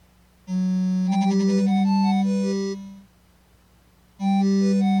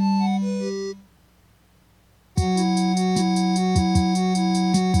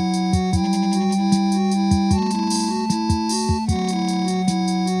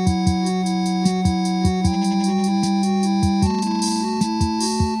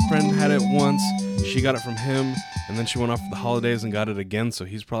she got it from him, and then she went off for the holidays and got it again, so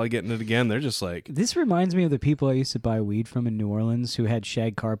he's probably getting it again. They're just like... This reminds me of the people I used to buy weed from in New Orleans who had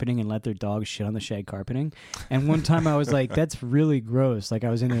shag carpeting and let their dogs shit on the shag carpeting. And one time I was like, that's really gross. Like, I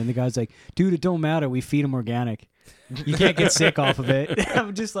was in there, and the guy's like, dude, it don't matter. We feed them organic. You can't get sick off of it.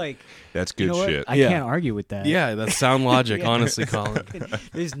 I'm just like... That's good you know shit. I can't argue with that. Yeah, that's sound logic, honestly, Colin.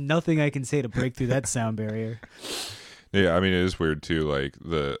 There's nothing I can say to break through that sound barrier. Yeah, I mean, it is weird too. Like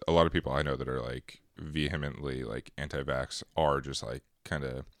a lot of people I know that are like vehemently like anti-vax are just like kind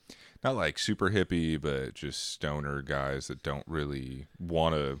of not like super hippie, but just stoner guys that don't really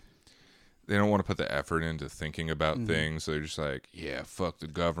want to. They don't want to put the effort into thinking about things. So they're just like, yeah, fuck the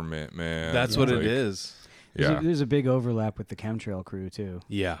government, man. That's what it is. Yeah, There's a big overlap with the chemtrail crew too.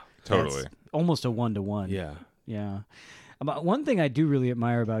 Yeah. totally. That's almost a 1-to-1. Yeah. Yeah. About one thing I do really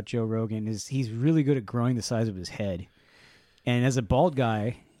admire about Joe Rogan is he's really good at growing the size of his head. And as a bald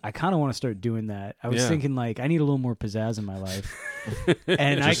guy, I kind of want to start doing that. I was thinking like I need a little more pizzazz in my life.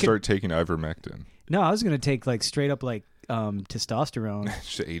 And Just start taking ivermectin. No, I was going to take like straight up like testosterone.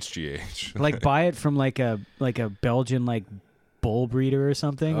 Just HGH. Like buy it from like a Belgian like bull breeder or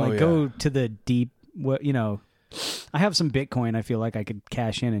something. Go to the deep I have some Bitcoin I feel like I could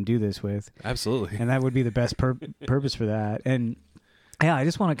cash in and do this with. Absolutely. And that would be the best purpose for that. And yeah, I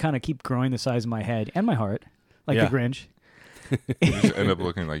just want to kind of keep growing the size of my head and my heart, like the Grinch. You just end up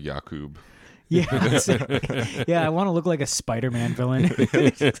looking like Yakub. Yeah, I want to look like a Spider-Man villain.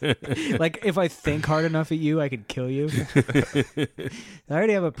 Like if I think hard enough at you, I could kill you. I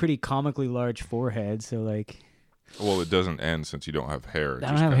already have a pretty comically large forehead, so like... Well, it doesn't end since you don't have hair. I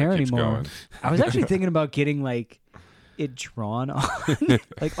don't have hair anymore. Going. I was actually thinking about getting like it drawn on,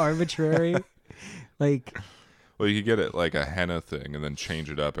 like arbitrary, like. Well, you could get it like a henna thing and then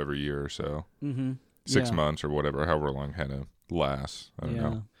change it up every year or so. Mm-hmm. 6 months or whatever, however long henna lasts. I don't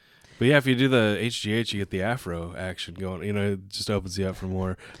know. But yeah, if you do the HGH, you get the afro action going. It just opens you up for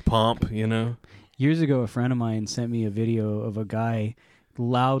more pomp, Years ago, a friend of mine sent me a video of a guy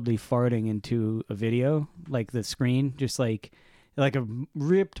loudly farting into a video, like the screen, just like a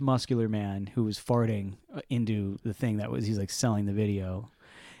ripped muscular man who was farting into the thing he's like selling the video.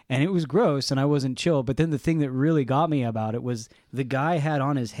 And it was gross, and I wasn't chill. But then the thing that really got me about it was the guy had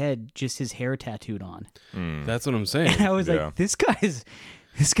on his head just his hair tattooed on. That's what I'm saying. And I was like, this guy's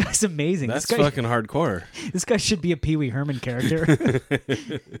amazing. That's fucking hardcore. This guy should be a Pee Wee Herman character.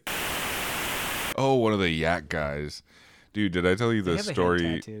 Oh, one of the yak guys. Dude, did I tell you the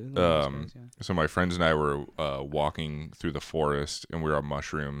story? So my friends and I were walking through the forest, and we were on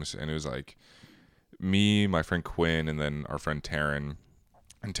mushrooms, and it was like me, my friend Quinn, and then our friend Taryn.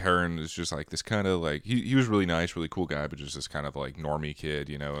 And Taryn is just like this kind of like he was really nice, really cool guy, but just this kind of like normie kid,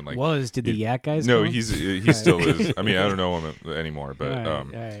 and like did the yak guys? No, come? he still is. I mean, I don't know him anymore, but all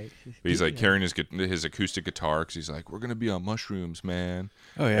right. But he's like carrying his acoustic guitar because he's like, we're gonna be on mushrooms, man.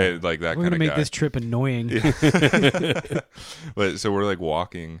 Oh yeah, and like that we're kind of gonna guy. make this trip annoying. But so we're like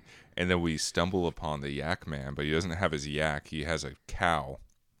walking, and then we stumble upon the yak man, but he doesn't have his yak. He has a cow,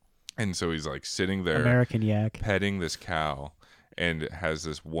 and so he's like sitting there, American yak, petting this cow. And it has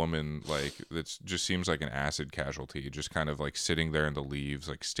this woman like that just seems like an acid casualty, just kind of like sitting there in the leaves,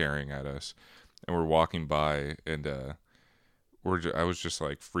 like staring at us. And we're walking by, and I was just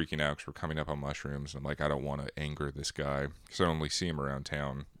like freaking out because we're coming up on mushrooms. And I'm like, I don't want to anger this guy because I only see him around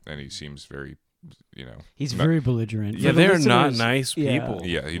town, and he seems very, he's very belligerent. Yeah, they're not nice people.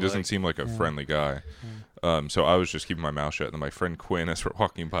 Yeah, he doesn't seem like a friendly guy. So I was just keeping my mouth shut, and then my friend Quinn, as we're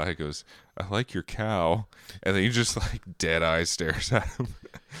walking by, goes, "I like your cow," and then he just like dead eye stares at him.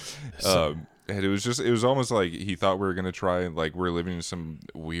 And it was almost like he thought we were gonna try and like we're living in some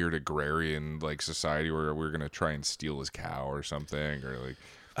weird agrarian like society where we're gonna try and steal his cow or something, or like.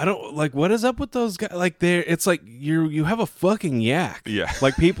 I don't like what is up with those guys. Like it's like you have a fucking yak. Yeah.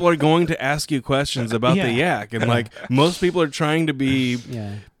 Like people are going to ask you questions about the yak, and like most people are trying to be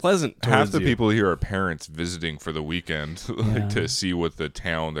pleasant. Half the you. people here are parents visiting for the weekend, to see what the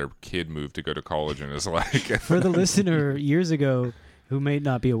town their kid moved to go to college in is like. For the listener, years ago, who may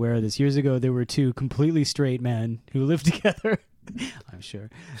not be aware of this, years ago there were two completely straight men who lived together. I'm sure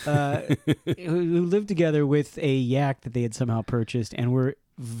who lived together with a yak that they had somehow purchased, and were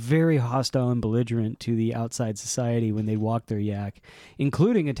very hostile and belligerent to the outside society when they walked their yak,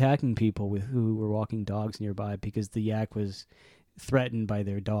 including attacking people who were walking dogs nearby because the yak was threatened by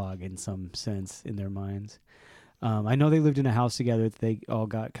their dog in some sense in their minds. I know they lived in a house together that they all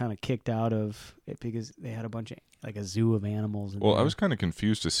got kind of kicked out of it because they had a bunch of like a zoo of animals. Well, there. I was kind of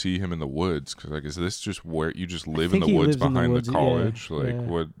confused to see him in the woods because like, is this just where you just live think in the he woods lives in the behind woods, the college? yeah, Like yeah.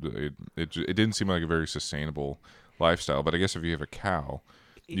 what? It didn't seem like a very sustainable lifestyle. But I guess if you have a cow,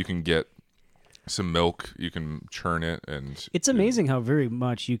 you can get some milk. You can churn it, and It's amazing how very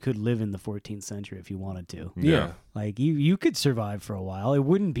much you could live in the 14th century if you wanted to. Yeah. Like you could survive for a while. It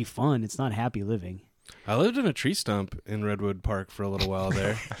wouldn't be fun. It's not happy living. I lived in a tree stump in Redwood Park for a little while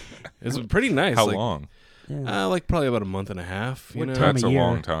there. It was pretty nice. How like, long? Like probably about a month and a half. You What know? time That's of a year?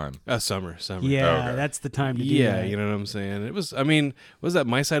 long time. Summer. Yeah, Okay. that's the time to do Yeah, that. you know what I'm saying? It was, I mean, what was that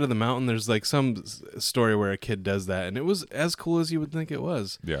My Side of the Mountain? There's like some story where a kid does that, and it was as cool as you would think it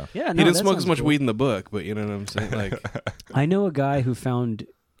was. Yeah. Yeah, He no, didn't that smoke sounds as much cool. weed in the book, but you know what I'm saying? Like, I know a guy who found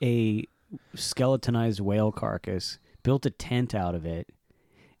a skeletonized whale carcass, built a tent out of it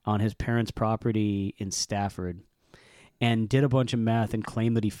on his parents' property in Stafford, and did a bunch of math and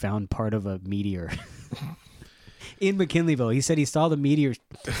claimed that he found part of a meteor in McKinleyville. He said he saw the meteor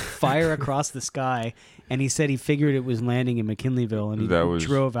fire across the sky, and he said he figured it was landing in McKinleyville, and he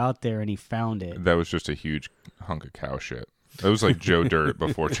drove out there and he found it. That was just a huge hunk of cow shit. It was like Joe Dirt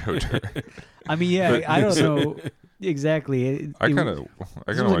before Joe Dirt. I mean, yeah, I don't know exactly. I kind of This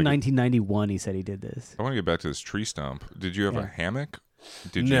was like. in 1991. He said he did this. I want to get back to this tree stump. Did you have a Yeah. hammock?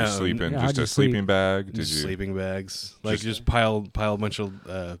 Did No. you sleep in Yeah, just how'd a you sleep? sleeping bag? Did just you? sleeping bags. Like, Just- just pile a bunch of,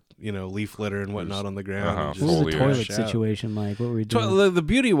 leaf litter and whatnot on the ground. Uh-huh, and just What was the Foliage. toilet situation like? What were we doing? The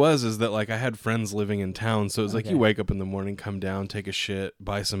beauty is that like I had friends living in town, so it's like Okay. you wake up in the morning, come down, take a shit,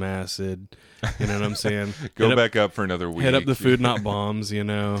 buy some acid. You know what I'm saying? Go Hit back up for another week. Hit up the Food Not Bombs. You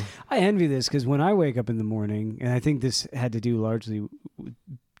know. I envy this because when I wake up in the morning, and I think this had to do largely with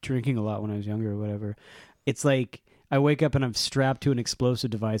drinking a lot when I was younger or whatever, it's like I wake up and I'm strapped to an explosive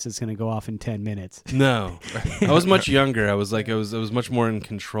device that's going to go off in 10 minutes. No, I was much younger. I was much more in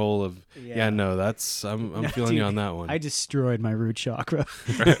control of. Yeah, no, that's I'm No, feeling dude, you on that one. I destroyed my root chakra.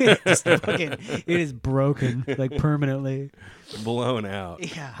 It is broken, like permanently. Blown out.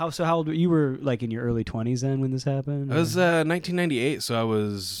 Yeah. How old were you? Were like in your early 20s then when this happened? I was 1998, so I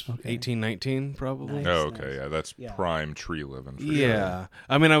was Okay. 18, 19 probably. Nice. Oh, okay, yeah, that's Yeah. prime tree living. For you. Yeah.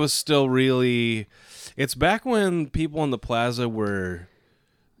 I mean, I was still really. It's back when people on the plaza were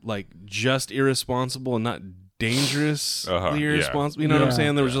like just irresponsible and not dangerously yeah. irresponsible. You know what I'm Yeah.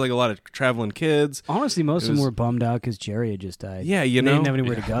 saying? There was just like a lot of traveling kids. Honestly, most It of them was- were bummed out because Jerry had just died. Yeah, you They know. didn't have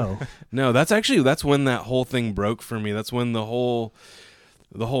anywhere to go. No, that's when that whole thing broke for me. That's when the whole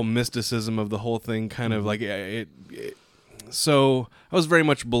mysticism of the whole thing kind of like it. So I was very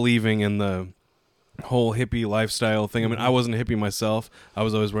much believing in the whole hippie lifestyle thing. I mean, I wasn't a hippie myself. I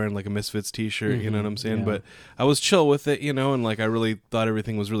was always wearing like a Misfits t-shirt, you know what I'm saying? Yeah. But I was chill with it, you know, and like I really thought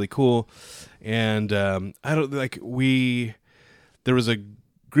everything was really cool. And I don't like there was a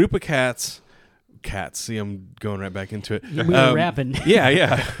group of cats. See, I'm going right back into it. We were rapping.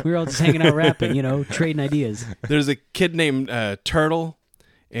 Yeah. We were all just hanging out rapping, trading ideas. There's a kid named Turtle,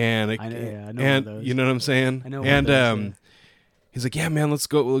 and I know one and of those. you know what I'm saying. I know one And of those, yeah. he's like, yeah, man, let's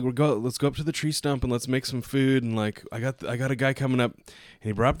go up to the tree stump and let's make some food. And like, I got a guy coming up, and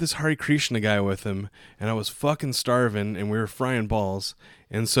he brought up this Hare Krishna guy with him, and I was fucking starving, and we were frying balls,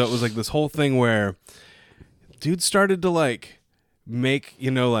 and so it was like this whole thing where dude started to like make,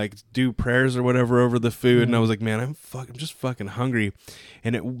 like do prayers or whatever over the food, and I was like, man, I'm just fucking hungry.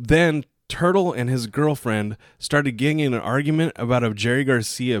 And then Turtle and his girlfriend started getting in an argument about a Jerry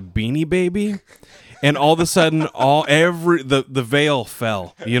Garcia Beanie Baby, and all of a sudden the veil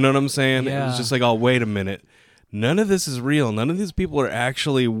fell. You know what I'm saying? It Yeah. was just like, oh, wait a minute. None of this is real. None of these people are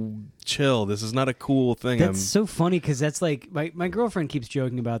actually chill. This is not a cool thing. That's so funny because that's like my girlfriend keeps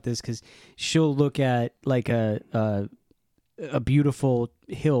joking about this because she'll look at like a beautiful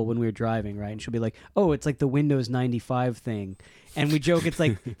hill when we were driving, right? And she'll be like, "Oh, it's like the Windows 95 thing," and we joke it's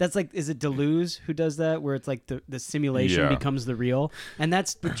like that's like, is it Deleuze who does that, where it's like the simulation Yeah. becomes the real, and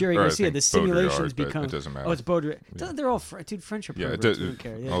that's the Jerry Or I Garcia. think The simulations Baudrillard, but become. it doesn't matter. Oh, it's Baudrillard. They're all dude. French are Yeah, perverts. We don't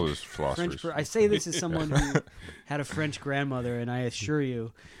care. Yeah. all those philosophers. I say this as someone who had a French grandmother, and I assure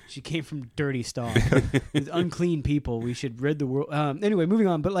you, she came from dirty stock. With unclean people. We should rid the world. Anyway, moving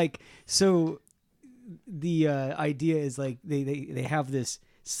on. But like, so the idea is like they have this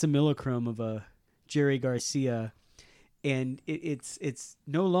simulacrum of a Jerry Garcia, and it's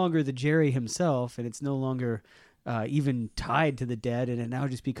no longer the Jerry himself, and it's no longer even tied to the dead, and it now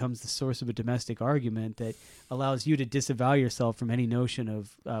just becomes the source of a domestic argument that allows you to disavow yourself from any notion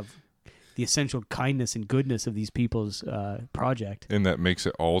of the essential kindness and goodness of these people's project. And that makes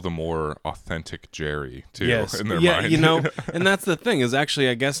it all the more authentic Jerry too. Yes. In their yeah, mind. and that's the thing is actually,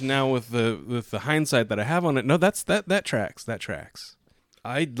 I guess now with the hindsight that I have on it, no, that tracks.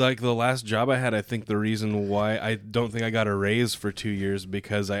 I like the last job I had. I think the reason why I don't think I got a raise for 2 years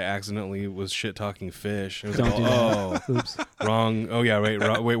because I accidentally was shit talking fish. It was Don't like, do that. oh, Oops. wrong. Oh yeah, wait.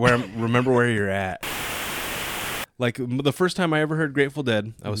 Remember where you're at. Like the first time I ever heard Grateful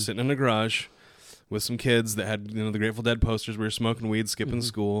Dead, I was sitting in a garage. with some kids that had the Grateful Dead posters. We were smoking weed, skipping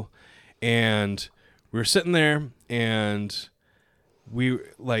school, and we were sitting there, and we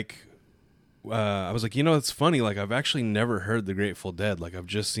I was like, it's funny. Like, I've actually never heard the Grateful Dead. Like, I've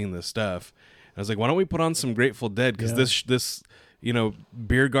just seen this stuff. And I was like, why don't we put on some Grateful Dead? Because this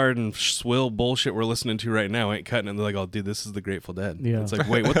beer garden swill bullshit we're listening to right now ain't cutting it. And they're like, oh, dude, this is the Grateful Dead. Yeah. It's like,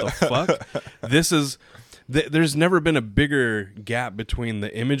 wait, what the fuck? This is... There's never been a bigger gap between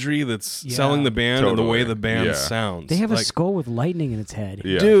the imagery that's selling the band and the way the band sounds. They have a skull with lightning in its head.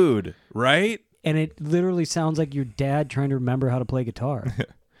 Yeah. Dude, right? And it literally sounds like your dad trying to remember how to play guitar.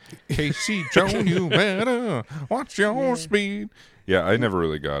 Casey Jones, you better watch your speed. Yeah, I never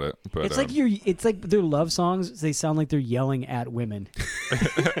really got it, but it's like their love songs. They sound like they're yelling at women.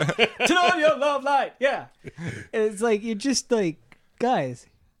 Turn on your love light, yeah. And it's like you're just like, guys,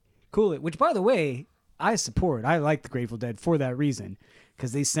 cool it. Which, by the way, I support. I like the Grateful Dead for that reason,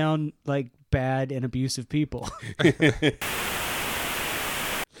 because they sound like bad and abusive people.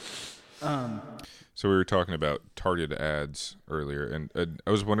 So we were talking about targeted ads earlier, and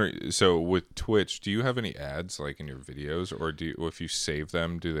I was wondering, so with Twitch, do you have any ads like in your videos, or if you save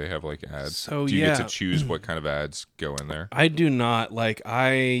them, do they have like ads? So do you get to choose what kind of ads go in there? I do not. Like,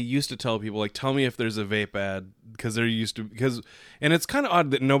 I used to tell people, like, tell me if there's a vape ad, because and it's kind of odd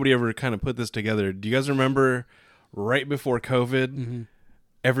that nobody ever kind of put this together. Do you guys remember right before COVID,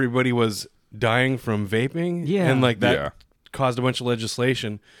 everybody was dying from vaping? Yeah. And like that caused a bunch of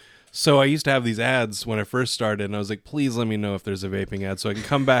legislation. So I used to have these ads when I first started, and I was like, please let me know if there's a vaping ad so I can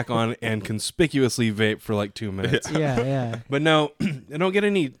come back on and conspicuously vape for like 2 minutes. Yeah. But no, I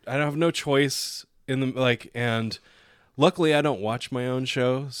don't have no choice in the, and luckily I don't watch my own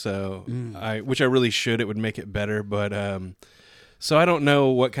show, so which I really should. It would make it better, but so I don't know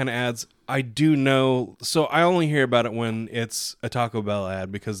what kind of ads. I do know, so I only hear about it when it's a Taco Bell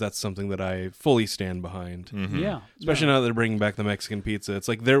ad, because that's something that I fully stand behind. Mm-hmm. Yeah. Especially now that they're bringing back the Mexican pizza. It's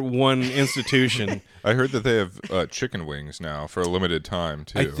like they're one institution. I heard that they have chicken wings now for a limited time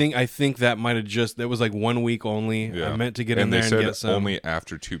too. I think that might have that was like 1 week only. Yeah. I meant to get in there and get some. Only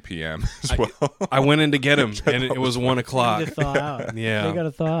after 2 p.m. as well. I went in to get them, and it was 1 o'clock. To thaw out. Yeah. They got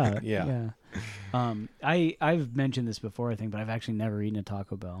to thaw out. Yeah. I've mentioned this before, I think, but I've actually never eaten a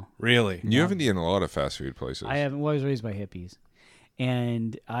Taco Bell. Really? You haven't eaten a lot of fast food places. I haven't. Well, I was raised by hippies,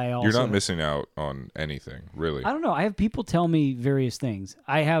 and I also. You're not missing out on anything, really. I don't know. I have people tell me various things.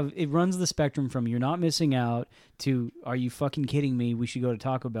 It runs the spectrum from you're not missing out to are you fucking kidding me? We should go to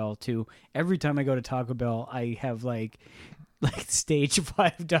Taco Bell to every time I go to Taco Bell, I have like stage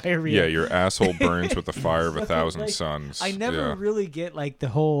 5 diarrhea. Yeah, your asshole burns with the fire of 1,000 suns. I never really get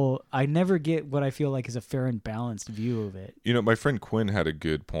I never get what I feel like is a fair and balanced view of it. My friend Quinn had a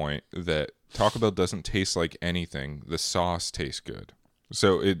good point that Taco Bell doesn't taste like anything. The sauce tastes good.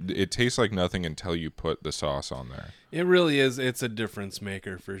 So it tastes like nothing until you put the sauce on there. It really is. It's a difference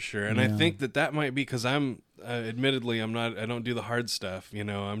maker for sure. And I think that might be because I'm, admittedly, I don't do the hard stuff.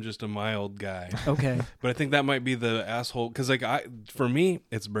 I'm just a mild guy. Okay. But I think that might be the asshole. Because for me,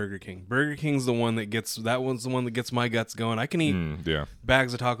 it's Burger King. Burger King's the one that one's the one that gets my guts going. I can eat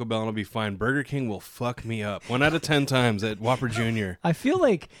bags of Taco Bell and I'll be fine. Burger King will fuck me up 1 out of 10 times at Whopper Jr. I feel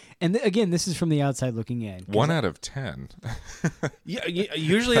like, and again, this is from the outside looking in. 1 out of 10. Yeah,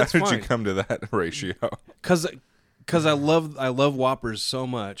 usually it's fine. How did you come to that ratio? Because I love Whoppers so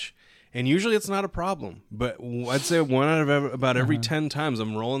much, and usually it's not a problem. But I'd say 1 out of about every 10 times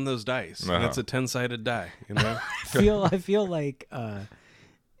I'm rolling those dice, and it's a 10-sided die. I feel like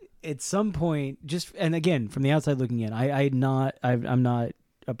at some point, and again from the outside looking in, I'm not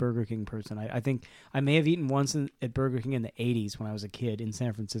a Burger King person. I think I may have eaten once at Burger King in the 80s when I was a kid in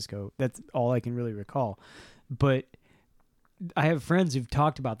San Francisco. That's all I can really recall. But I have friends who've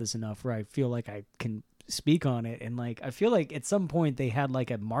talked about this enough where I feel like I can speak on it, and like I feel like at some point they had like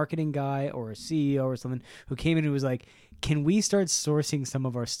a marketing guy or a CEO or something who came in and was like, can we start sourcing some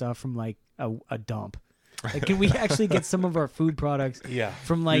of our stuff from like a dump? Like, can we actually get some of our food products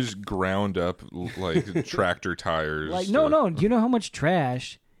from like just ground up like tractor tires? Like no, do you know how much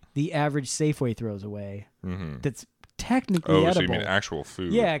trash the average Safeway throws away? Mm-hmm. That's technically edible. So you mean actual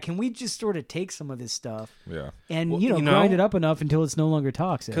food? Yeah, can we just sort of take some of this stuff? Yeah, and grind it up enough until it's no longer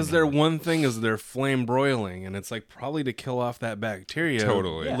toxic? Because their one thing is they're flame broiling, and it's like probably to kill off that bacteria.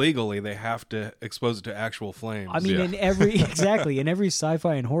 Totally, legally they have to expose it to actual flames. I mean, in every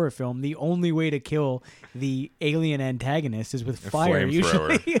sci-fi and horror film, the only way to kill the alien antagonist is with fire.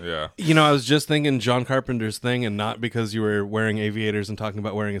 Usually, yeah. I was just thinking John Carpenter's thing, and not because you were wearing aviators and talking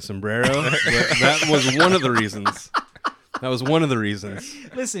about wearing a sombrero. But that was one of the reasons. That was one of the reasons.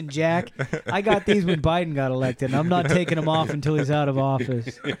 Listen, Jack, I got these when Biden got elected, and I'm not taking them off until he's out of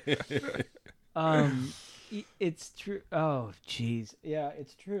office. It's true. Oh, jeez. Yeah,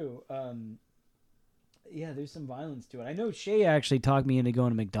 it's true. Yeah, there's some violence to it. I know Shay actually talked me into going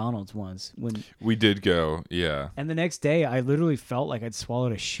to McDonald's once We did go, yeah. and the next day I literally felt like I'd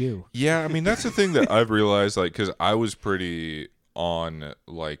swallowed a shoe. Yeah, I mean, that's the thing that I've realized, like, because I was pretty on,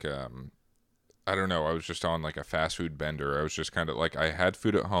 like, I don't know, I was just on, like, a fast food bender. I was just kind of, like, I had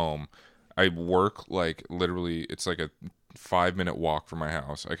food at home. I work, like, literally, it's like a 5-minute walk from my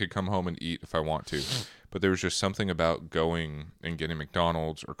house. I could come home and eat if I want to. But there was just something about going and getting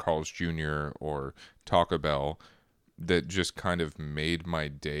McDonald's or Carl's Jr. or Taco Bell that just kind of made my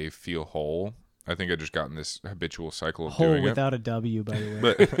day feel whole. I think I just got in this habitual cycle of Whole doing without a W, by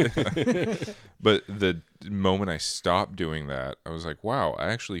the way. But the moment I stopped doing that, I was like, wow, I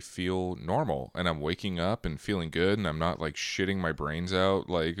actually feel normal. And I'm waking up and feeling good. And I'm not like shitting my brains out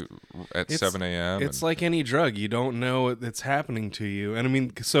like at 7 a.m. It's like any drug. You don't know it's happening to you. And I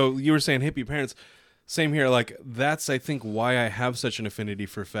mean, so you were saying hippie parents. Same here. Like, that's, I think, why I have such an affinity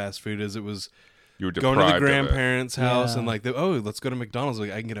for fast food is it was you were going to the deprived of it. grandparents' house Yeah. and like, let's go to McDonald's.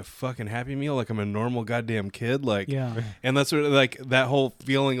 Like, I can get a fucking Happy Meal like I'm a normal goddamn kid. Like, Yeah. and that's sort of like that whole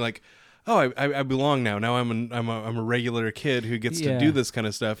feeling like, oh, I belong now. Now I'm a regular kid who gets to Yeah. do this kind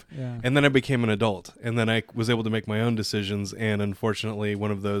of stuff. Yeah. And then I became an adult, and then I was able to make my own decisions. And unfortunately,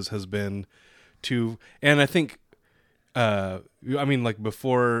 one of those has been to, and I think, I mean, like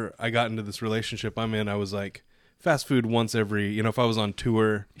before I got into this relationship I'm in, I was like fast food once every, if I was on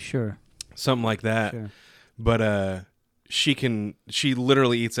tour, Sure. something like that. Sure. But she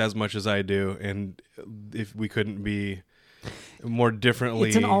literally eats as much as I do, and if we couldn't be more differently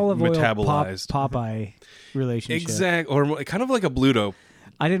It's an olive oil metabolized. Popeye relationship. Exactly, or kind of like a Bluto.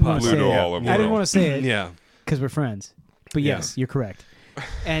 I didn't want to say Bluto it. olive I didn't oil. want to say it Yeah, because we're friends. But Yeah. yes, you're correct.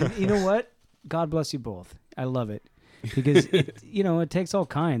 And you know what? God bless you both. I love it because it takes all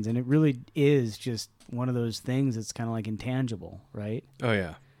kinds, and it really is just one of those things that's kind of like intangible, right? oh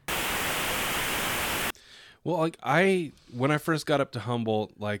yeah. Well, like when I first got up to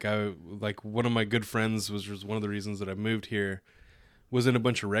Humboldt, like one of my good friends was one of the reasons that I moved here, was in a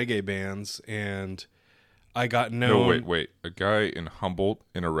bunch of reggae bands, and I got known. No, wait. A guy in Humboldt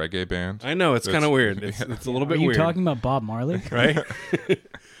in a reggae band? I know it's That's- kind of weird. It's a little Are bit you weird, talking about Bob Marley? right?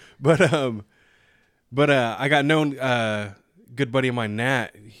 but I got known. Good buddy of mine,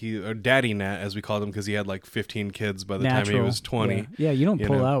 Nat, or Daddy Nat, as we called him, because he had like 15 kids by the time he was 20. Yeah, you don't you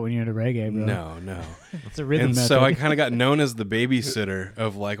pull know. out when you're into reggae, bro. No. It's a rhythm And method. so I kind of got known as the babysitter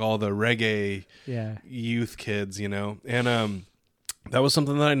of like all the reggae yeah. youth kids, and that was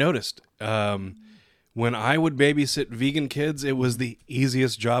something that I noticed. When I would babysit vegan kids, it was the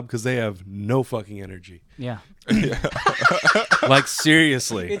easiest job because they have no fucking energy. Yeah. Like,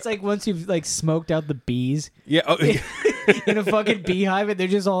 seriously. It's like once you've like smoked out the bees Yeah. Oh, in a fucking beehive and they're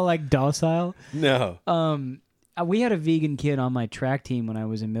just all like docile. no. We had a vegan kid on my track team when I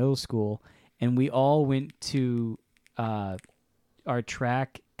was in middle school, and we all went to our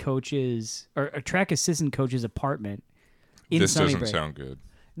track coach's or our track assistant coach's apartment in This doesn't Sunnybrook. sound good.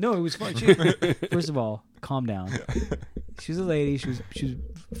 No, it was fun. First of all, calm down. She was a lady. She was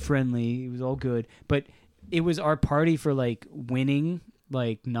friendly. It was all good. But it was our party for like winning,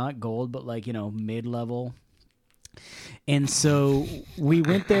 like not gold, but like mid-level. And so we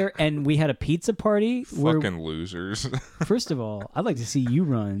went there and we had a pizza party. Fucking losers. First of all, I'd like to see you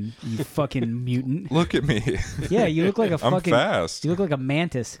run, you fucking mutant. Look at me. Yeah, you look like a I'm fucking. fast. You look like a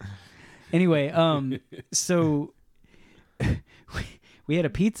mantis. Anyway, so we had a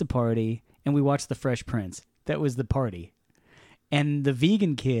pizza party and we watched The Fresh Prince. That was the party. And the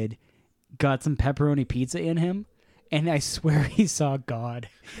vegan kid got some pepperoni pizza in him, and I swear he saw God.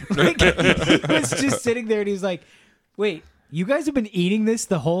 Like, he was just sitting there and he's like, wait, you guys have been eating this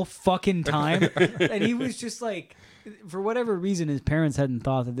the whole fucking time? And he was just like, for whatever reason, his parents hadn't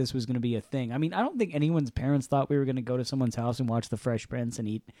thought that this was going to be a thing. I mean, I don't think anyone's parents thought we were going to go to someone's house and watch The Fresh Prince and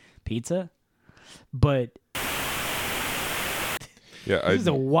eat pizza. But Yeah, this is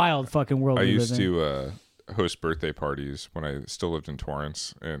a wild fucking world I we used live in. to host birthday parties when I still lived in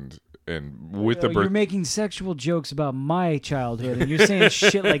Torrance, and with the You're birth, making sexual jokes about my childhood, and you're saying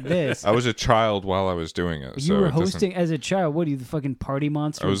shit like this. I was a child while I was doing it. You so were it doesn't- hosting as a child. What are you, the fucking party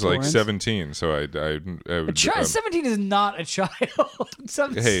monster? I was of like Torrance? 17, so I A would child, 17 is not a child.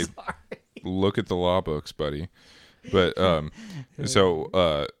 I'm Hey. sorry. look at the law books, buddy. But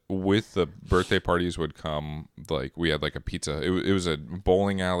so with the birthday parties would come, like, we had like a pizza. It was a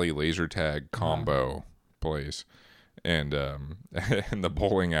bowling alley laser tag combo place, and and the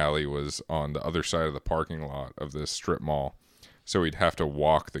bowling alley was on the other side of the parking lot of this strip mall. So we'd have to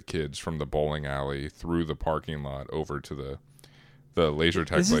walk the kids from the bowling alley through the parking lot over to the laser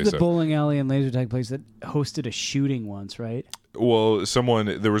tag This place. is the bowling alley and laser tag place that hosted a shooting once, right? Well,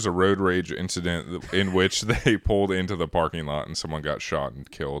 there was a road rage incident in which they pulled into the parking lot and someone got shot and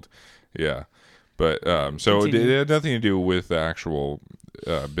killed. Yeah. But so it had nothing to do with the actual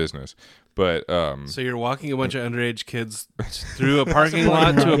business. But so you're walking a bunch of underage kids through a parking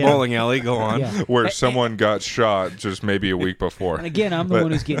lot to a bowling alley. Go on. Yeah. where someone got shot just maybe a week before. And again, I'm the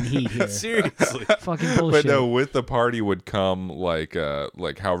one who's getting heat here. Seriously. Fucking bullshit. But no, with the party would come like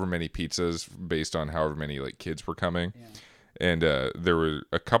however many pizzas based on however many like kids were coming. Yeah. And there were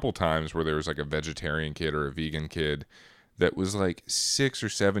a couple times where there was like a vegetarian kid or a vegan kid that was like 6 or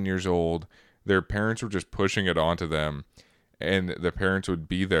 7 years old. Their parents were just pushing it onto them, and the parents would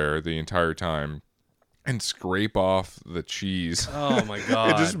be there the entire time and scrape off the cheese. Oh my god.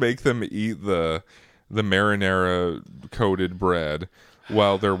 And just make them eat the marinara coated bread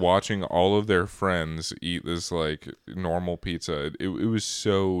while they're watching all of their friends eat this like normal pizza. It was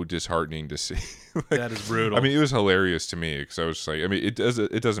so disheartening to see. Like, that is brutal. I mean, it was hilarious to me because I was just like, I mean, it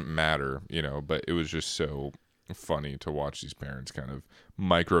doesn't matter, you know, but it was just so funny to watch these parents kind of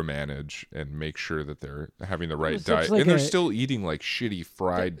micromanage and make sure that they're having the right diet, like and they're still eating like shitty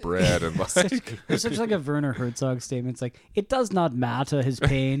fried bread and like There's such like a Werner Herzog statement. It's like, it does not matter his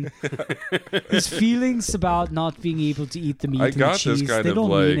pain, his feelings about not being able to eat the meat I and got the cheese. this kind they of don't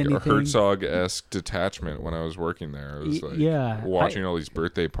like mean a anything. Herzog-esque detachment when I was working there. It was like yeah, watching all these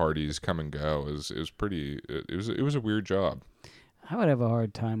birthday parties come and go. It was a weird job. I would have a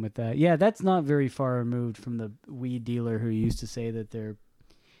hard time with that. Yeah, that's not very far removed from the weed dealer who used to say that their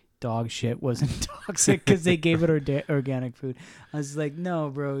dog shit wasn't toxic because they gave it organic food. I was like, no,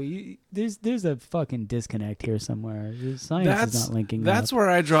 bro, there's a fucking disconnect here somewhere. The science is not linking That's up. where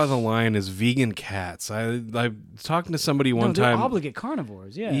I draw the line is vegan cats. I talking to somebody one they're time. obligate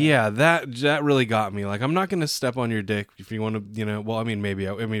carnivores, yeah. Yeah, that really got me. Like, I'm not going to step on your dick if you want to, you know. Well, I mean, maybe.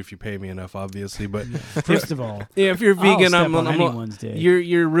 I mean, if you pay me enough, obviously. But First of all, yeah, if you're I'll vegan, step I'm on anyone's dick.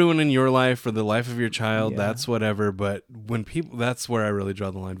 you're ruining your life or the life of your child. Yeah. That's whatever. But when people, that's where I really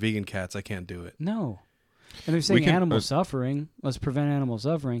draw the line. Vegan cats, I can't do it. No. And they're saying animal suffering. Let's prevent animal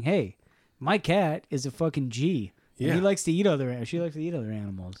suffering. Hey, my cat is a fucking G. And Yeah. she likes to eat other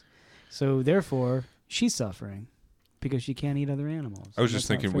animals. So therefore, she's suffering because she can't eat other animals. I was just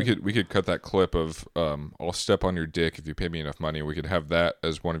thinking we could cut that clip of I'll step on your dick if you pay me enough money. We could have that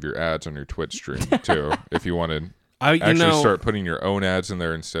as one of your ads on your Twitch stream too, if you wanted. Start putting your own ads in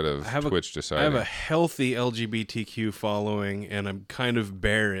there instead of Twitch deciding. I have a healthy LGBTQ following, and I'm kind of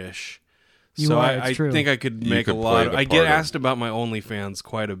bearish. I think I could make a lot of... I get asked about my OnlyFans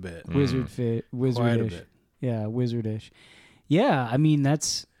quite a bit. Wizardish. Quite a bit. Yeah, wizardish. Yeah, I mean,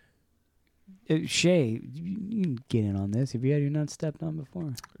 that's... Shay, you can get in on this. Have you not stepped on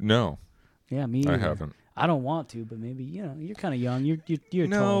before? No. Yeah, me either. I haven't. I don't want to, but maybe, you know, you're kind of young. You're a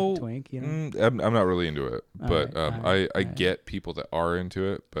tall twink, you know? I'm not really into it. But I right. get people that are into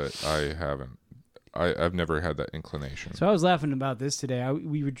it, but I haven't. I've never had that inclination. So I was laughing about this today.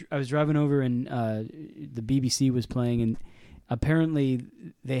 I was driving over and the BBC was playing, and apparently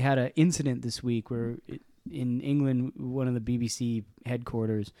they had an incident this week where in England, one of the BBC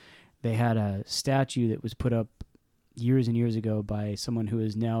headquarters, they had a statue that was put up years and years ago by someone who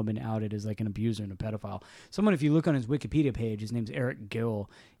has now been outed as like an abuser and a pedophile. Someone, if you look on his Wikipedia page, his name's Eric Gill.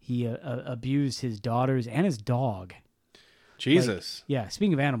 He abused his daughters and his dog. Jesus. Yeah,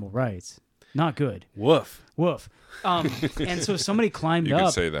 speaking of animal rights. Not good. Woof. And so somebody climbed you up. You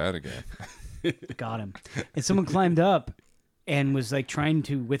can say that again. Got him. And someone climbed up and was like trying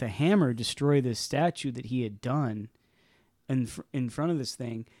to, with a hammer, destroy this statue that he had done in front of this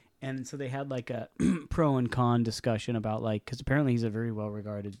thing. And so they had like a pro and con discussion about like, because apparently he's a very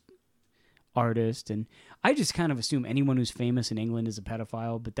well-regarded artist. And I just kind of assume anyone who's famous in England is a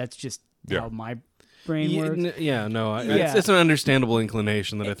pedophile, but that's just how my brain works. It's an understandable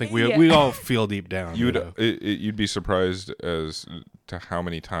inclination that I think we all feel deep down. You'd be surprised as to how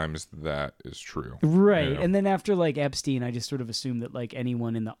many times that is true. Right. You know? And then after like Epstein, I just sort of assume that like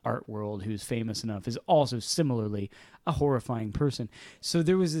anyone in the art world who's famous enough is also similarly a horrifying person. So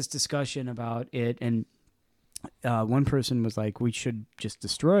there was this discussion about it, and one person was like, we should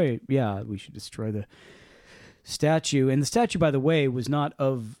destroy the statue. And the statue, by the way, was not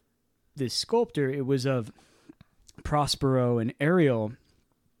of this sculptor, it was of Prospero and Ariel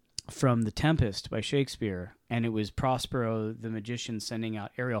from The Tempest by Shakespeare, and it was Prospero the magician sending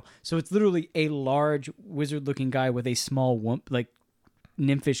out Ariel. So it's literally a large wizard-looking guy with a small like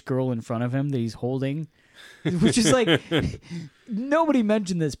nymphish girl in front of him that he's holding, which is like nobody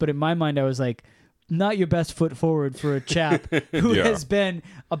mentioned this, but in my mind I was like, not your best foot forward for a chap who has been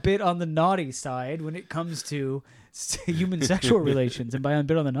a bit on the naughty side when it comes to human sexual relations, and by a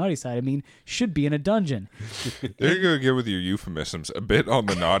bit on the naughty side, I mean should be in a dungeon. There you go again with your euphemisms. A bit on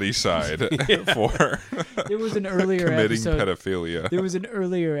the naughty side for There was an earlier committing episode. pedophilia. There was an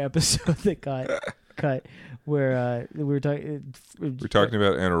earlier episode that got cut where we were talking. We're talking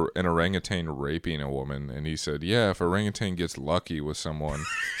about an orangutan raping a woman, and he said, "Yeah, if orangutan gets lucky with someone,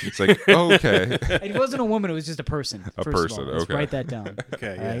 it's like okay." It wasn't a woman; it was just a person. A first of person, all. Let's okay. wite that down. Okay,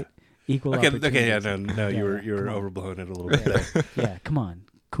 all yeah. right? Equal Okay, opportunity. yeah, no, Yeah, you were come on. overblowing it a little bit there. Yeah, come on,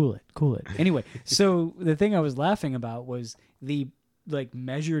 cool it. Anyway, so the thing I was laughing about was the like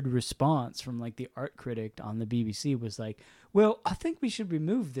measured response from like the art critic on the BBC was like, well, I think we should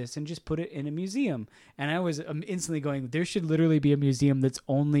remove this and just put it in a museum. And I was instantly going, there should literally be a museum that's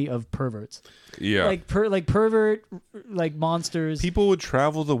only of perverts, Yeah. like pervert, like monsters. People would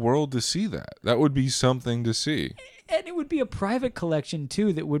travel the world to see that. That would be something to see. And it would be a private collection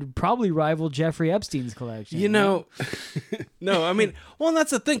too that would probably rival Jeffrey Epstein's collection. You know, no, I mean, well, and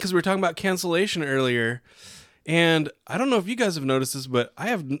that's the thing, because we were talking about cancellation earlier, and I don't know if you guys have noticed this, but I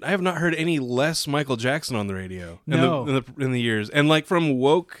have not heard any less Michael Jackson on the radio No. in the years, and like from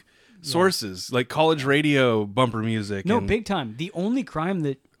woke sources, like college radio bumper music. No, and, big time. The only crime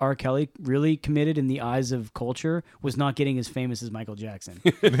that R. Kelly really committed in the eyes of culture was not getting as famous as Michael Jackson,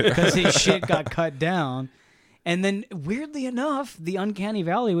 because his shit got cut down. And then, weirdly enough, the uncanny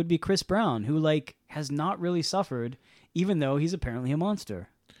valley would be Chris Brown, who like has not really suffered, even though he's apparently a monster.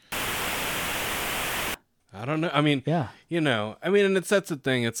 I don't know. I mean, Yeah. you know, I mean, and that's the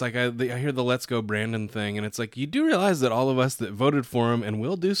thing. It's like I hear the "Let's Go Brandon" thing, and it's like you do realize that all of us that voted for him and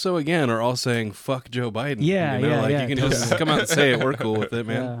will do so again are all saying "fuck Joe Biden." Yeah, you know? yeah, like yeah, you can just come out and say it. We're cool with it,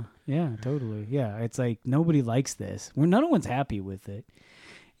 man. Yeah, totally. Yeah, it's like nobody likes this. No one's happy with it.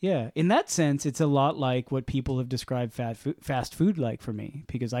 Yeah, in that sense, it's a lot like what people have described fast food like for me,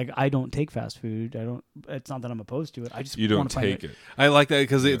 because I don't take fast food. I don't. It's not that I'm opposed to it. I just You don't wanna find take it. I like that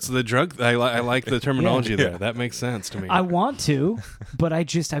because it's the drug. I like the terminology there. That makes sense to me. I want to, but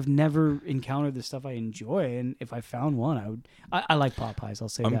I've never encountered the stuff I enjoy, and if I found one, I would. I like Popeyes. I'll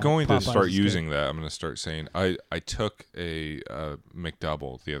say I'm that. going to Popeyes start is using that. I'm going to start saying I took a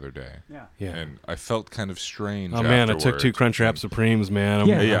McDouble the other day, good. Yeah. yeah. and I felt kind of strange. Oh man, I took afterward. 2 Crunchwrap Supremes, man.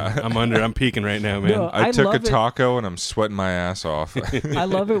 Yeah. I'm peaking right now, man. No, I took a love it. taco and I'm sweating my ass off. I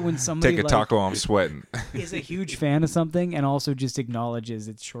love it when somebody Take a like, taco, I'm sweating. is a huge fan of something and also just acknowledges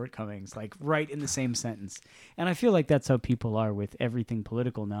its shortcomings, like right in the same sentence. And I feel like that's how people are with everything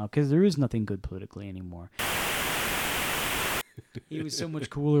political now, because there is nothing good politically anymore. He was so much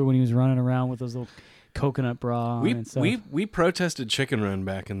cooler when he was running around with those little coconut bra on and stuff. We protested Chicken Run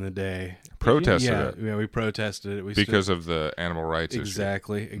back in the day. Protested Yeah, it yeah, we protested it. We because of the animal rights issue.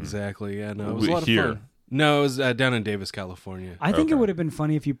 exactly. Yeah, no, it was a lot of Here. fun. No, it was down in Davis, California. I think it Okay. would have been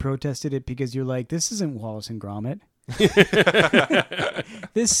funny if you protested it because you're like, this isn't Wallace and Gromit.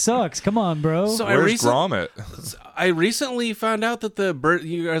 This sucks. Come on, bro. So Where's Gromit? I recently found out that the bird.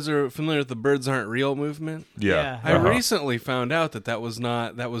 You guys are familiar with the "Birds Aren't Real" movement. Yeah. Yeah. I recently found out that was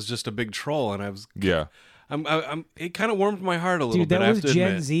not. That was just a big troll, and I was. Yeah. It kind of warmed my heart a little Dude, bit. that I have was to Gen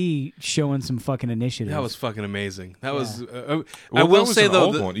admit. Z showing some fucking initiative. That was fucking amazing. That was. Well, I will that was say an though,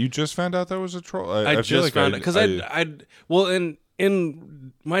 old one. You just found out that was a troll. I feel just like found it because well, in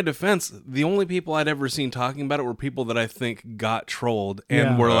my defense, the only people I'd ever seen talking about it were people that I think got trolled and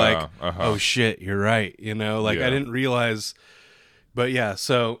Yeah. were like, uh-huh. "Oh shit, you're right." You know, like Yeah. I didn't realize. But yeah,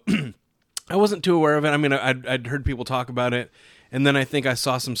 so I wasn't too aware of it. I mean, I'd heard people talk about it, and then I think I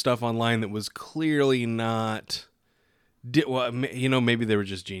saw some stuff online that was clearly not. Well, you know, maybe they were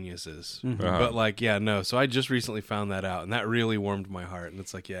just geniuses, Uh-huh. but like, yeah, no. So I just recently found that out, and that really warmed my heart. And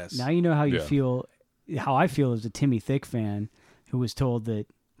it's like, yes, Now you know how you Yeah. feel, how I feel as a Timmy Thick fan who was told that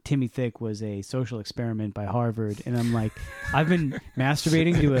Timmy Thick was a social experiment by Harvard. And I'm like, I've been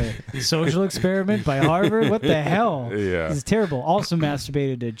masturbating to a social experiment by Harvard? What the hell? Yeah. This is terrible. Also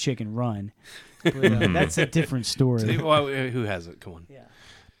masturbated to Chicken Run. But, that's a different story. Well, who hasn't? Come on. Yeah.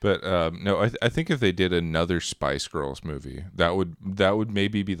 But no, I think if they did another Spice Girls movie, that would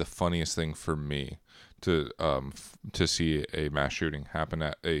maybe be the funniest thing for me to see a mass shooting happen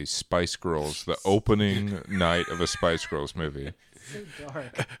at a Spice Girls, the opening night of a Spice Girls movie. So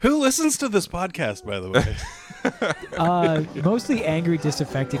dark. Who listens to this podcast, by the way? Mostly angry,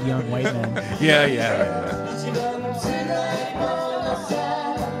 disaffected young white men. yeah.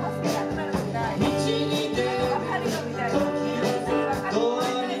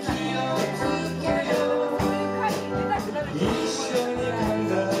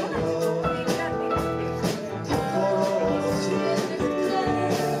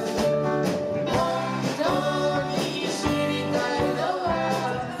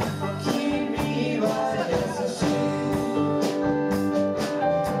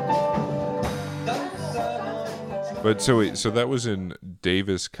 But so that was in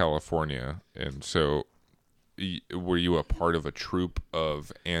Davis, California, and so were you a part of a troop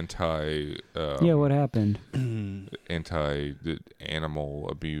of Yeah, what happened? anti-animal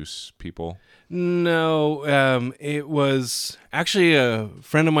abuse people? No, it was actually a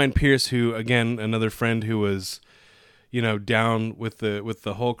friend of mine, Pierce, who, again, another friend who was, down with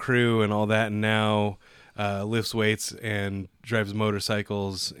the whole crew and all that, and now lifts weights and drives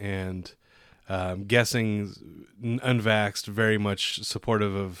motorcycles, and guessing unvaxxed, very much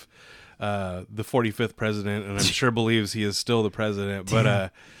supportive of the 45th president, and I'm sure believes he is still the president.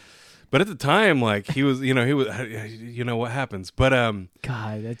 But at the time, like, he was, what happens. But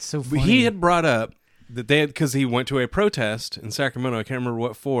God, that's so funny. he had brought up that because he went to a protest in Sacramento, I can't remember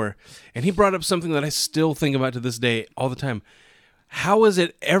what for, and he brought up something that I still think about to this day all the time. How is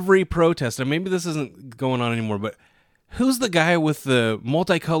it every protest, and maybe this isn't going on anymore, but who's the guy with the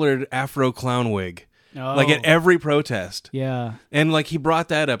multicolored Afro clown wig? Oh. Like at every protest. Yeah. And like he brought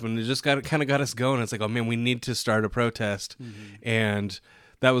that up, and it just got us going. It's like, oh man, we need to start a protest. Mm-hmm. And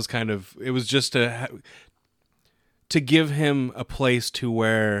that was it was just to give him a place to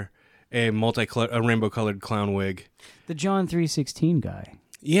wear a rainbow colored clown wig. The John 3:16 guy.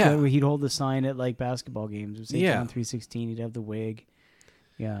 Yeah. Where he'd hold the sign at like basketball games. It would say Yeah. John 3:16. He'd have the wig.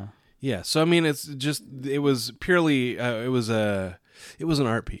 Yeah. Yeah. So I mean, it was purely it was an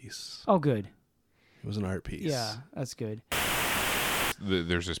art piece. Oh, good. It was an art piece. Yeah, that's good.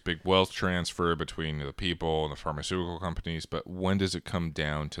 There's this big wealth transfer between the people and the pharmaceutical companies, but when does it come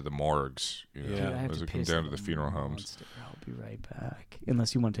down to the morgues? Yeah. Dude, I have does to it come piss down in to the a funeral homes? monster. I'll be right back.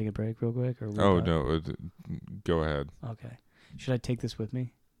 Unless you want to take a break real quick, or Oh no, go ahead. Okay. Should I take this with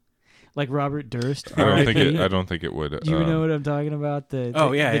me? Like Robert Durst. I don't think R.I.P.? it. I don't think it would. Do you know what I'm talking about? The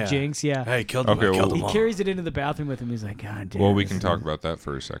yeah. Jinx, yeah. Hey, killed him. Okay, I killed well- them He all. carries it into the bathroom with him. He's like, God damn. Well, we this can is- talk about that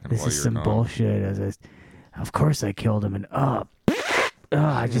for a second This while is you're some not. bullshit. Of course I killed him, and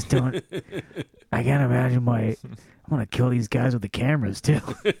I just don't. I can't imagine why. I'm gonna kill these guys with the cameras too.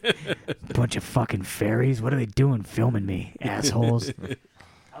 Bunch of fucking fairies. What are they doing filming me, assholes?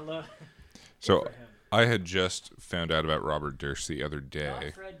 I love. So I had just found out about Robert Durst the other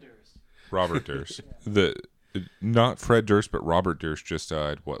day. Fred Durst. Robert Durst. Not Fred Durst, but Robert Durst just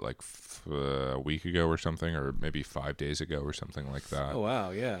died, what, like a week ago or something, or maybe 5 days ago or something like that. Oh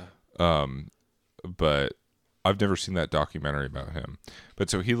wow, yeah. But I've never seen that documentary about him. But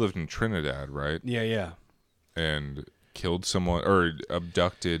so he lived in Trinidad, right? Yeah. And killed someone, or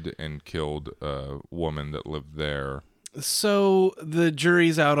abducted and killed a woman that lived there. So the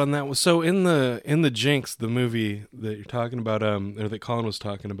jury's out on that. So in the Jinx, the movie that you're talking about, or that Colin was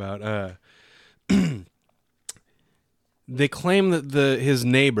talking about, they claim that his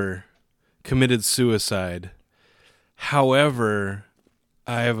neighbor committed suicide. However,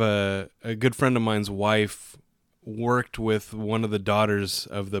 I have a good friend of mine's wife worked with one of the daughters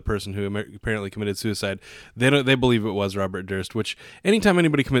of the person who apparently committed suicide. They believe it was Robert Durst, which anytime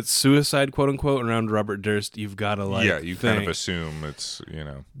anybody commits suicide, quote unquote, around Robert Durst, you've got to you kind of assume it's,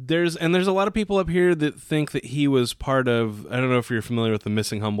 There's a lot of people up here that think that he was part of, I don't know if you're familiar with the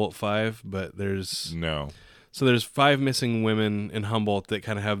Missing Humboldt 5, but there's 5 missing women in Humboldt that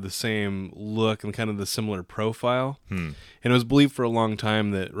kind of have the same look and kind of the similar profile. And it was believed for a long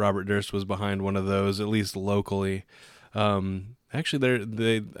time that Robert Durst was behind one of those, at least locally.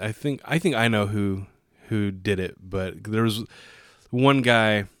 Actually, I think I know who did it, but there was one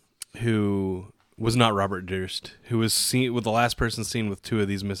guy who was not Robert Durst, who was seen with the last person seen with 2 of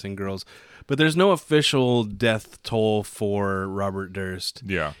these missing girls. But there's no official death toll for Robert Durst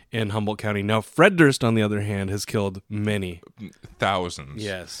in Humboldt County. Now, Fred Durst, on the other hand, has killed many. Thousands.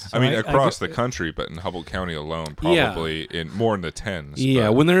 Yes. I mean, across the country, but in Humboldt County alone, probably more in the tens. Yeah,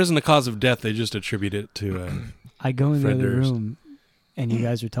 but. when there isn't a cause of death, they just attribute it to I go in Fred the other Durst. room, and you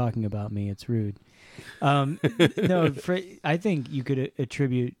guys are talking about me. It's rude. No, I think you could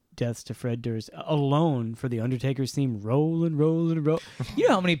attribute deaths to Fred Durst alone for the Undertaker's theme, rollin', rollin', roll. You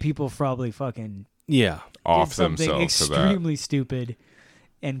know how many people probably fucking Off did something themselves to that. extremely stupid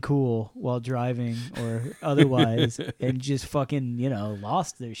and cool while driving or otherwise, and just fucking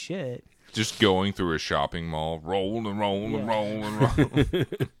lost their shit. Just going through a shopping mall, rolling, rolling, rolling, rolling.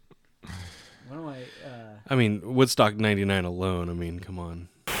 What am I? I mean, Woodstock 99 alone. I mean, come on.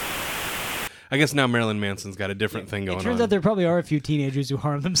 I guess now Marilyn Manson's got a different thing going on. It turns out there probably are a few teenagers who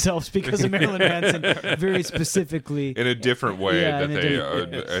harm themselves because of Marilyn Manson, very specifically. In a different way Yeah, that in a they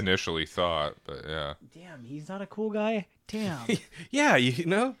different- initially thought, but yeah. Damn, he's not a cool guy? Damn. Yeah, you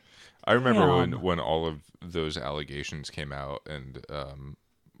know? I remember Damn. when all of those allegations came out, and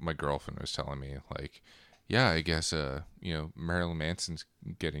my girlfriend was telling me, like, yeah, I guess Marilyn Manson's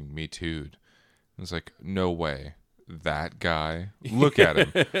getting Me Too'd. I was like, no way. that guy. Look at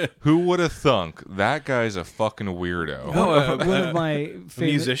him. Who would have thunk? That guy's a fucking weirdo. Oh, One of my favorite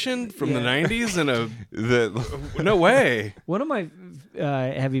musician from the Yeah. 90s and That no way. One of my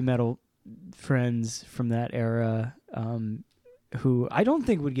heavy metal friends from that era, who I don't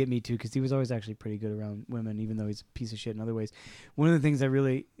think would get me too, because he was always actually pretty good around women, even though he's a piece of shit in other ways. One of the things I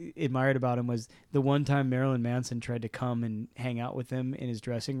really admired about him was the one time Marilyn Manson tried to come and hang out with him in his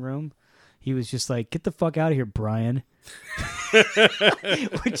dressing room. He was just like, "Get the fuck out of here, Brian."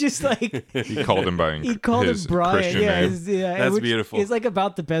 Which is like, he called him by he called him his Brian. Christian Yeah, name. That's which beautiful. It's like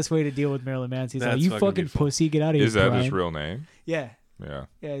about the best way to deal with Marilyn Manson. He's like, That's "You fucking fucking beautiful. pussy, get out of here, Is that Brian." his real name? Yeah. Yeah.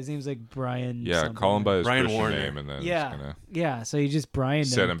 Yeah, his name's like Brian. Yeah, something. call him by his Brian Christian Warner. name and then Yeah, just gonna... yeah. So you just Brian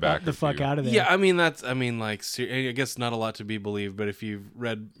Set him back the a fuck few. out of there. Yeah, I mean, like, I guess not a lot to be believed, but if you've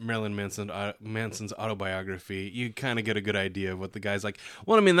read Marilyn Manson's autobiography, you kind of get a good idea of what the guy's like.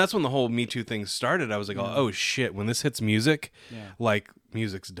 Well, I mean, that's when the whole Me Too thing started. I was like, oh shit, when this hits music, Yeah. like,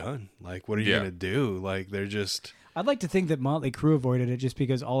 music's done. Like, what are you Yeah. gonna do? Like, they're just... I'd like to think that Motley Crue avoided it just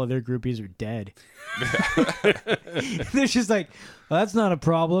because all of their groupies are dead. They're just like, well, that's not a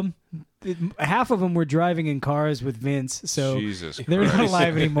problem. Half of them were driving in cars with Vince, so Jesus they're not Christ.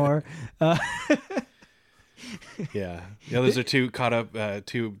 alive anymore. Yeah. The others are too caught up,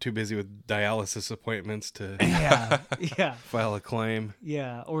 too busy with dialysis appointments to Yeah. file a claim.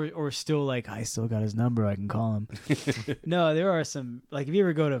 Yeah, or still like, I still got his number, I can call him. No, there are some, like, if you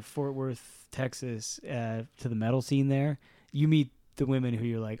ever go to Fort Worth, Texas, to the metal scene there, you meet the women who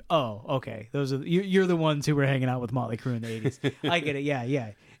you're like, oh, okay, those are you're the ones who were hanging out with Motley Crue in the 80s. I get it.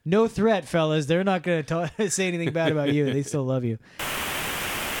 Yeah. No threat, fellas. They're not going to say anything bad about you. They still love you.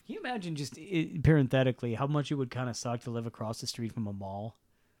 Can you imagine just parenthetically how much it would kind of suck to live across the street from a mall?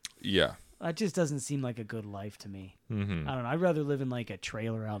 Yeah. That just doesn't seem like a good life to me. Mm-hmm. I don't know. I'd rather live in like a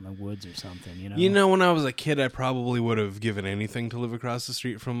trailer out in the woods or something, you know? You know, when I was a kid, I probably would have given anything to live across the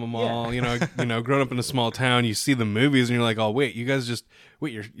street from a mall. Yeah. You know, growing up in a small town, you see the movies and you're like, oh wait, you guys just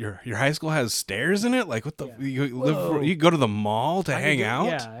wait. Your high school has stairs in it. Like, what the? Yeah. Whoa. You go to the mall to hang out?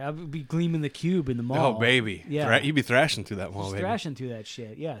 Yeah, I would be gleaming the cube in the mall. Oh baby, Yeah. You'd be thrashing through that mall, Just baby. thrashing through that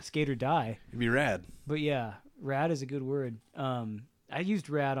shit. Yeah, skate or die. It'd be rad. But yeah, rad is a good word. I used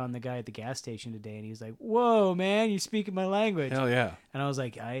rad on the guy at the gas station today, and he was like, "Whoa, man, you're speaking my language." Hell yeah. And I was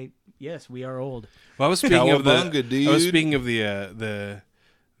like, yes, we are old. Well, I was speaking of Cowabunga, dude. I was speaking of the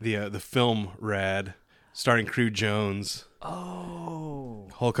film Rad, starring Crew Jones. Oh.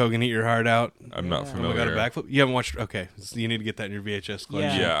 Hulk Hogan, eat your heart out. I'm not Yeah. Oh my familiar. god, a backflip. You haven't watched? Okay, so you need to get that in your VHS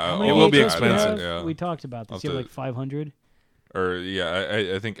collection. Yeah, How I'll- many It will be VHS do you expensive. have? Yeah. We talked about this. I'll You have have like 500? Or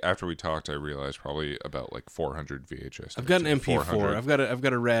yeah, I think after we talked, I realized probably about like 400 VHS. I've got an tapes. MP4. 400. I've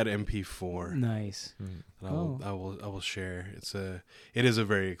got a Rad MP4. Nice. that I will share. It is a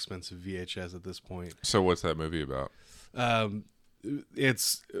very expensive VHS at this point. So what's that movie about?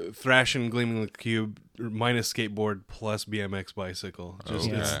 It's thrashing, gleaming the cube minus skateboard plus BMX bicycle. Just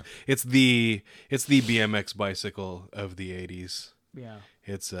Okay. it's the BMX bicycle of the 80s. Yeah.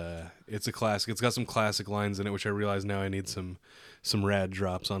 It's a classic. It's got some classic lines in it, which I realize now I need some rad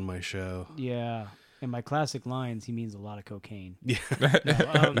drops on my show. Yeah. And my classic lines, he means a lot of cocaine. Yeah,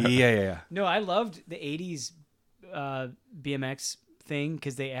 No, yeah. No, I loved the 80s BMX thing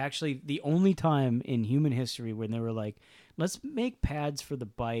because they actually, the only time in human history when they were like, let's make pads for the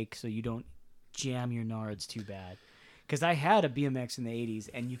bike so you don't jam your nards too bad. Because I had a BMX in the 80s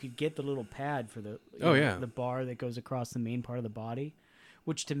and you could get the little pad for the the bar that goes across the main part of the body,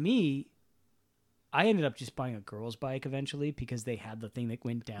 which to me, I ended up just buying a girl's bike eventually because they had the thing that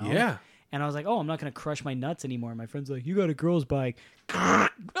went down. Yeah. And I was like, oh, I'm not going to crush my nuts anymore. My friend's like, you got a girl's bike.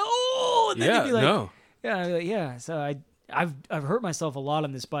 Oh! And then Yeah, you'd be like, no. Yeah, I'm like, yeah. So I've hurt myself a lot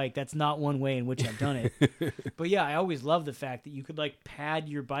on this bike. That's not one way in which I've done it. But yeah, I always loved the fact that you could like pad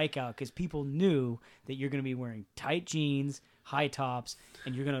your bike out because people knew that you're going to be wearing tight jeans, high tops,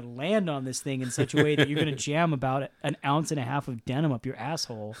 and you're going to land on this thing in such a way that you're going to jam about 1.5 ounces of denim up your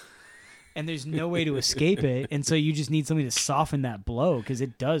asshole. And there's no way to escape it. And so you just need something to soften that blow because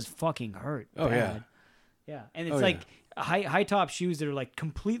it does fucking hurt. Oh, yeah. bad. Yeah. And it's Oh, like high top shoes that are like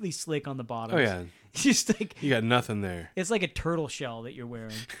completely slick on the bottom. Oh yeah. Just like You got nothing there. it's like a turtle shell that you're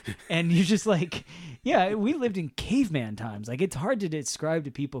wearing. And you're just like, yeah, we lived in caveman times. Like it's hard to describe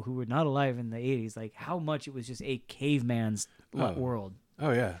to people who were not alive in the 80s like how much it was just a caveman's world.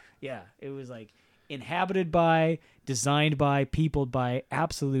 Oh yeah. Yeah, it was like inhabited by, designed by, peopled by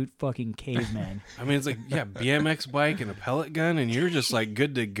absolute fucking cavemen. I mean, it's like, yeah, BMX bike and a pellet gun, and you're just like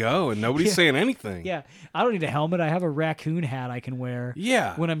good to go, and nobody's saying anything. Yeah, I don't need a helmet. I have a raccoon hat I can wear.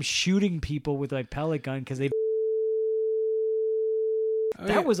 Yeah. When I'm shooting people with my pellet gun because they.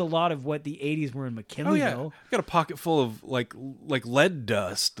 That was a lot of what the 80s were in McKinleyville. Oh yeah, I've got a pocket full of like lead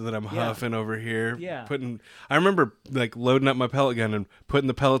dust that I'm huffing over here. Yeah. I remember like loading up my pellet gun and putting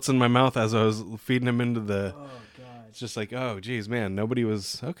the pellets in my mouth as I was feeding them into the. Oh God. It's just like, oh geez, man,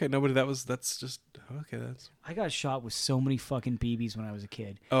 that's. I got shot with so many fucking BBs when I was a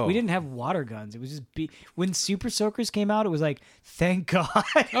kid. Oh. We didn't have water guns. It was just when Super Soakers came out, it was like, thank God.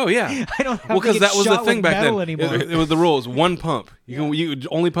 Oh yeah. I don't have Well, to because get that was the shot thing with back metal then. anymore. It was the rule. It was one pump. You could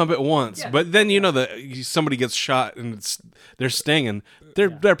only pump it once. Yeah. But then that somebody gets shot and they're stinging.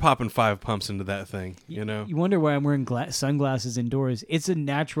 They're popping 5 pumps into that thing. You know. You wonder why I'm wearing sunglasses indoors. It's a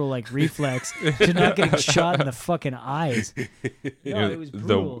natural reflex to not getting shot in the fucking eyes. No, it was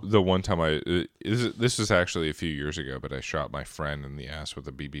brutal. The one time this was actually a few years ago, but I shot my friend in the ass with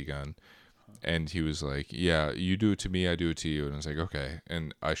a BB gun, and he was like, "Yeah, you do it to me, I do it to you," and I was like, "Okay,"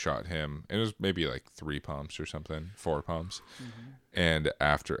 and I shot him, and it was maybe like 3 pumps or something, 4 pumps, and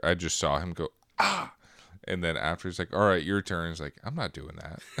after I just saw him go ah. And then after he's like, "All right, your turn." He's like, "I'm not doing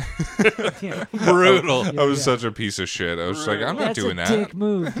that." Yeah. Brutal. I was such a piece of shit. I was just like, "I'm not doing That's a that." dick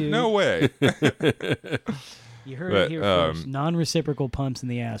move, dude. No way. You heard it here first. Non-reciprocal pumps in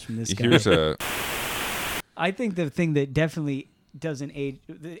the ass from this guy. Here's a I think the thing that definitely doesn't age,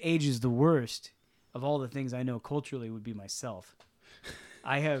 that ages the worst of all the things I know culturally would be myself.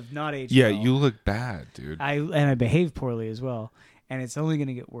 I have not aged well. you look bad, dude. I behave poorly as well, and it's only going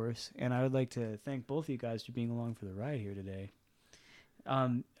to get worse. And I would like to thank both of you guys for being along for the ride here today.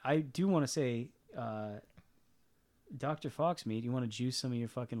 I do want to say, Dr. Foxmeat, you want to juice some of your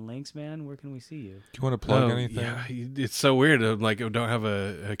fucking links, man? Where can we see you? Do you want to plug anything? Yeah, it's so weird. I don't have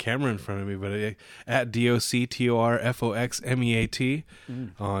a camera in front of me, but at DOCTORFOXMEAT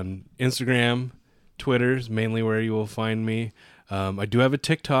on Instagram, Twitter is mainly where you will find me. I do have a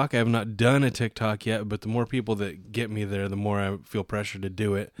TikTok. I have not done a TikTok yet, but the more people that get me there, the more I feel pressure to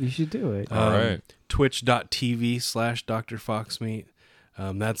do it. You should do it. All right. Twitch.tv/Dr. Foxmeat.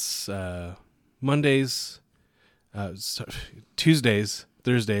 That's Mondays, Tuesdays,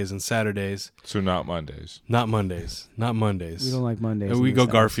 Thursdays, and Saturdays. So not Mondays. Not Mondays. Not Mondays. We don't like Mondays. We in go this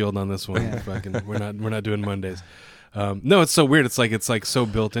house. Garfield on this one. Fucking, we're not doing Mondays. No, it's so weird. It's like so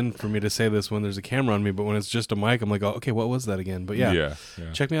built in for me to say this when there's a camera on me, but when it's just a mic, I'm like, oh, okay, what was that again? But yeah.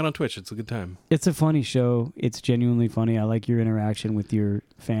 Check me out on Twitch. It's a good time. It's a funny show. It's genuinely funny. I like your interaction with your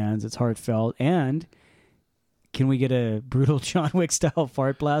fans. It's heartfelt. And can we get a brutal John Wick style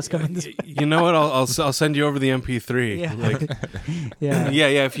fart blast coming this way? You know what? I'll send you over the MP3. Yeah.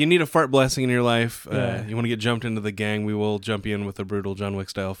 Yeah. If you need a fart blessing in your life, you want to get jumped into the gang, we will jump you in with a brutal John Wick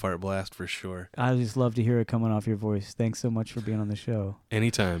style fart blast for sure. I just love to hear it coming off your voice. Thanks so much for being on the show.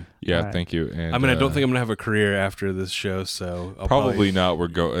 Anytime. Yeah, All right. thank you. And, I mean, I don't think I'm gonna have a career after this show, so I'll probably not. We're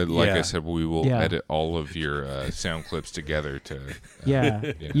like I Yeah. said, we will edit all of your sound clips together to.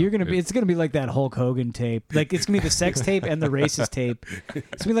 You're gonna be. It's gonna be like that Hulk Hogan tape. Like it's gonna be the sex tape and the racist tape.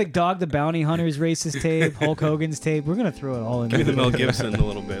 It's gonna be like Dog the Bounty Hunter's racist tape, Hulk Hogan's tape. We're gonna throw it all in. Give me the Mel Gibson a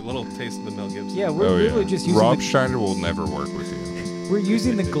little bit, a little taste of the Mel Gibson. Yeah, we're literally just using Rob Schneider will never work with you. We're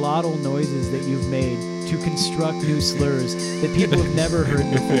using the glottal noises that you've made to construct new slurs that people have never heard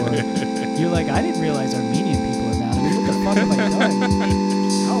before. You're like, I didn't realize Armenian people are mad at me. What the fuck have I done?